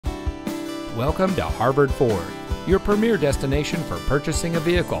Welcome to Harvard Ford, your premier destination for purchasing a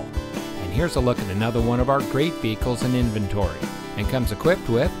vehicle. And here's a look at another one of our great vehicles in inventory, and comes equipped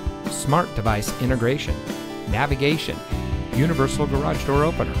with smart device integration, navigation, universal garage door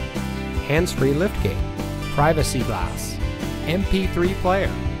opener, hands-free liftgate, privacy glass, MP3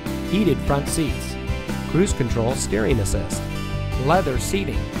 player, heated front seats, cruise control steering assist, leather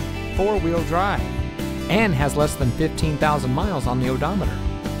seating, four-wheel drive, and has less than 15,000 miles on the odometer.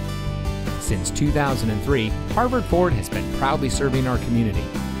 Since 2003, Harvard Ford has been proudly serving our community.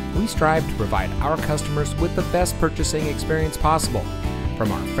 We strive to provide our customers with the best purchasing experience possible.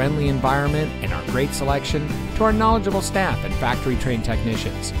 From our friendly environment and our great selection to our knowledgeable staff and factory-trained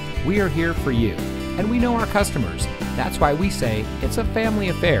technicians, we are here for you, and we know our customers. That's why we say it's a family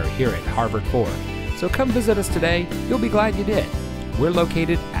affair here at Harvard Ford. So come visit us today. You'll be glad you did. We're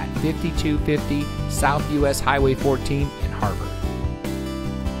located at 5250 South US Highway 14 in Harvard.